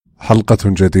حلقة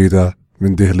جديدة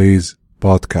من دهليز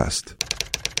بودكاست.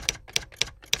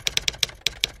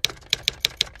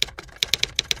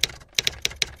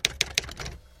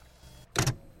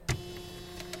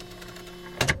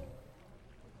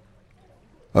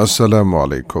 السلام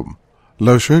عليكم.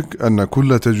 لا شك أن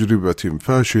كل تجربة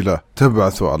فاشلة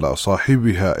تبعث على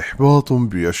صاحبها إحباط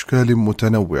بأشكال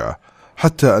متنوعة،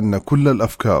 حتى أن كل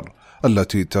الأفكار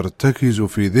التي ترتكز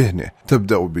في ذهنه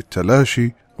تبدأ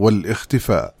بالتلاشي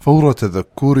والاختفاء فور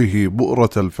تذكره بؤرة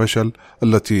الفشل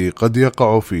التي قد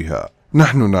يقع فيها.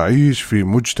 نحن نعيش في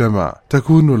مجتمع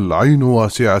تكون العين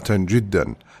واسعة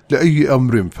جدا لأي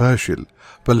أمر فاشل،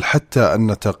 بل حتى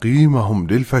أن تقييمهم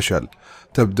للفشل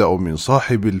تبدأ من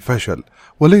صاحب الفشل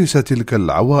وليس تلك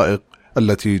العوائق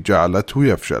التي جعلته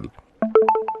يفشل.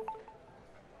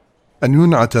 أن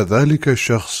ينعت ذلك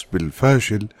الشخص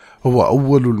بالفاشل هو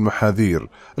أول المحاذير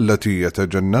التي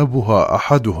يتجنبها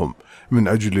أحدهم من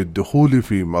أجل الدخول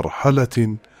في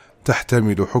مرحلة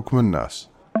تحتمل حكم الناس.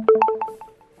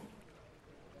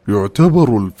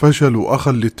 يعتبر الفشل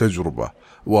أخا للتجربة،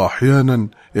 وأحيانا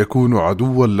يكون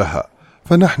عدوا لها،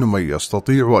 فنحن من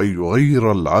يستطيع أن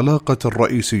يغير العلاقة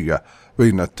الرئيسية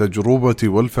بين التجربة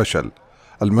والفشل.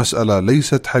 المسألة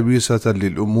ليست حبيسة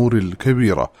للأمور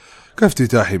الكبيرة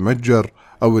كافتتاح متجر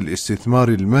أو الاستثمار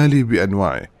المالي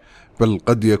بأنواعه، بل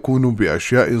قد يكون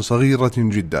بأشياء صغيرة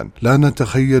جدا لا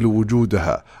نتخيل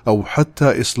وجودها أو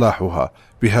حتى إصلاحها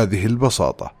بهذه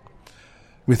البساطة.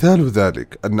 مثال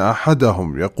ذلك أن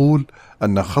أحدهم يقول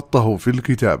أن خطه في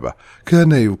الكتابة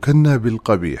كان يكنى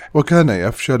بالقبيح، وكان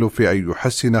يفشل في أن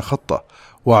يحسن خطه،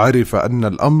 وعرف أن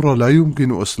الأمر لا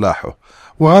يمكن إصلاحه،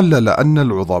 وعلل أن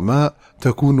العظماء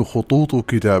تكون خطوط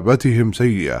كتابتهم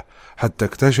سيئة، حتى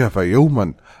اكتشف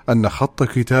يوما أن خط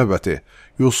كتابته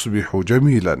يصبح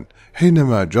جميلا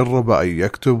حينما جرب أن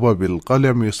يكتب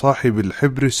بالقلم صاحب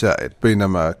الحبر السائل،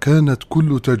 بينما كانت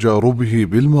كل تجاربه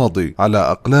بالماضي على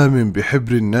أقلام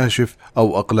بحبر ناشف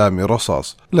أو أقلام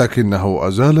رصاص، لكنه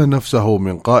أزال نفسه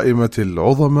من قائمة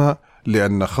العظماء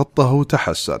لأن خطه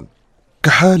تحسن.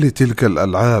 كحال تلك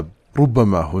الألعاب،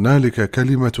 ربما هنالك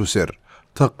كلمة سر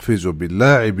تقفز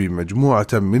باللاعب مجموعة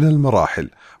من المراحل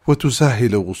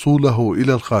وتسهل وصوله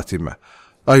إلى الخاتمة.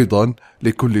 أيضا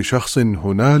لكل شخص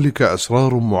هنالك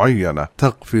أسرار معينة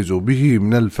تقفز به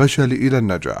من الفشل إلى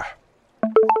النجاح.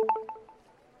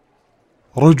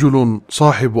 رجل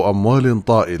صاحب أموال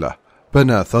طائلة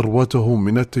بنى ثروته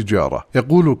من التجارة،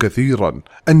 يقول كثيرا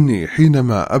أني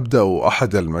حينما أبدأ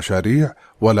أحد المشاريع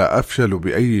ولا أفشل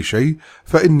بأي شيء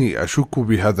فإني أشك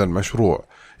بهذا المشروع.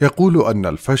 يقول أن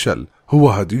الفشل هو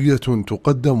هدية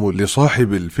تقدم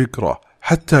لصاحب الفكرة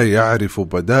حتى يعرف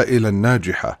بدائلا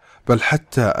ناجحة، بل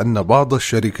حتى أن بعض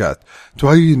الشركات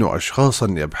تعين أشخاصا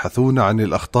يبحثون عن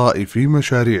الأخطاء في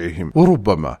مشاريعهم،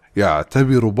 وربما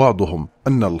يعتبر بعضهم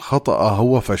أن الخطأ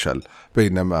هو فشل،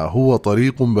 بينما هو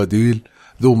طريق بديل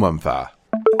ذو منفعة.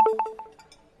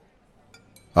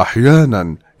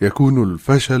 أحيانا يكون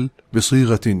الفشل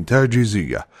بصيغة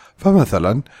تعجيزية،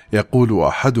 فمثلا يقول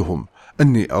أحدهم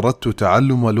أني أردت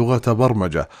تعلم لغة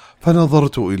برمجة،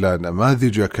 فنظرت إلى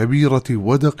نماذج كبيرة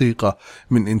ودقيقة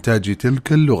من إنتاج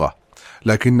تلك اللغة،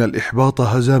 لكن الإحباط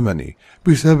هزمني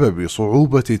بسبب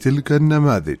صعوبة تلك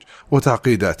النماذج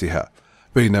وتعقيداتها،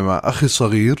 بينما أخي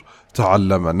الصغير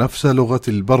تعلم نفس لغة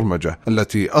البرمجة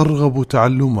التي أرغب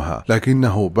تعلمها،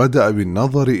 لكنه بدأ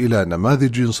بالنظر إلى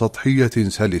نماذج سطحية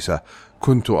سلسة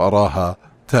كنت أراها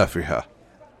تافهة.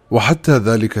 وحتى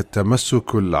ذلك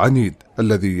التمسك العنيد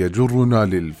الذي يجرنا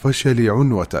للفشل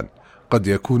عنوة قد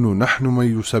يكون نحن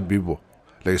من يسببه.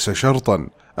 ليس شرطا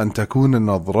أن تكون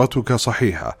نظرتك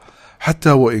صحيحة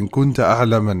حتى وإن كنت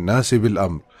أعلم الناس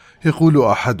بالأمر. يقول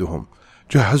أحدهم: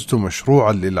 جهزت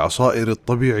مشروعا للعصائر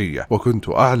الطبيعية، وكنت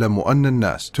أعلم أن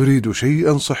الناس تريد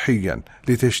شيئا صحيا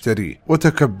لتشتريه،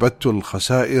 وتكبدت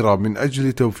الخسائر من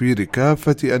أجل توفير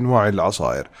كافة أنواع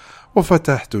العصائر،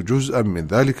 وفتحت جزءا من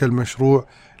ذلك المشروع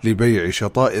لبيع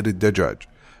شطائر الدجاج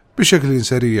بشكل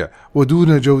سريع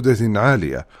ودون جودة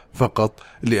عالية، فقط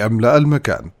لأملأ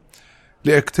المكان،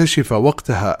 لأكتشف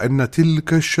وقتها أن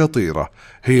تلك الشطيرة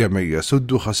هي من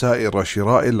يسد خسائر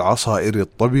شراء العصائر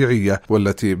الطبيعية،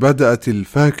 والتي بدأت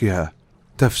الفاكهة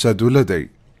تفسد لدي.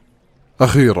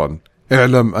 أخيرا،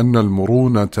 اعلم أن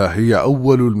المرونة هي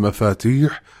أول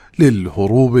المفاتيح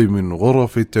للهروب من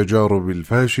غرف التجارب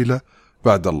الفاشلة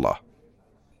بعد الله.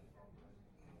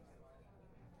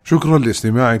 شكرا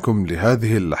لاستماعكم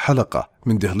لهذه الحلقة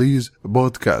من دهليز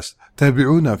بودكاست.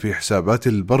 تابعونا في حسابات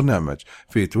البرنامج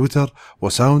في تويتر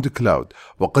وساوند كلاود،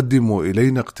 وقدموا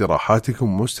إلينا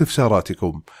اقتراحاتكم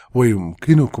واستفساراتكم،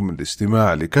 ويمكنكم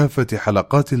الاستماع لكافة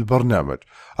حلقات البرنامج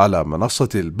على منصة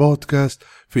البودكاست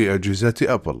في أجهزة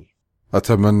أبل.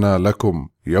 أتمنى لكم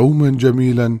يوما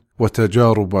جميلا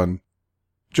وتجاربا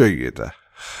جيدة.